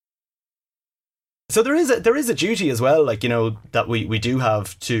So there is a duty as well, like, you know, that we do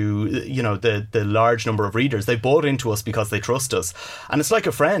have to, you know, the large number of readers. They bought into us because they trust us, and it's like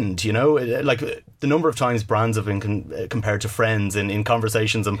a friend, you know, like the number of times brands have been compared to friends in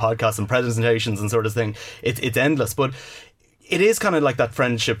conversations and podcasts and presentations and sort of thing. It's endless, but it is kind of like that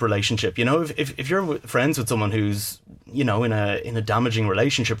friendship relationship, you know. If you're friends with someone who's, you know, in a damaging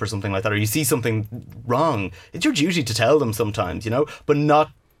relationship or something like that, or you see something wrong, it's your duty to tell them sometimes, you know, but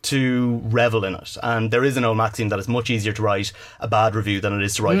not to revel in it. And there is an old maxim that it's much easier to write a bad review than it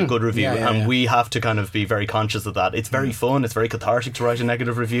is to write a good review, and we have to kind of be very conscious of that. It's very fun, it's very cathartic to write a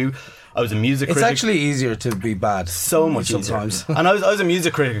negative review. I was a music critic. It's actually easier to be bad. So much sometimes. And I was a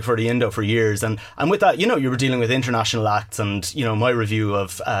music critic for the Indo for years, and with that, you know, you were dealing with international acts, and, you know, my review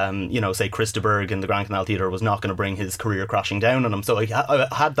of you know, say Chris de Burgh in the Grand Canal Theatre was not going to bring his career crashing down on him, so I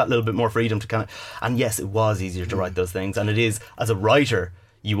had that little bit more freedom to kind of, and yes, it was easier to write those things. And it is, as a writer,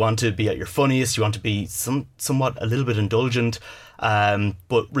 you want to be at your funniest, you want to be somewhat a little bit indulgent,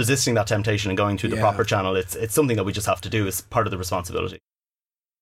 but resisting that temptation and going through the proper channel, it's something that we just have to do as part of the responsibility.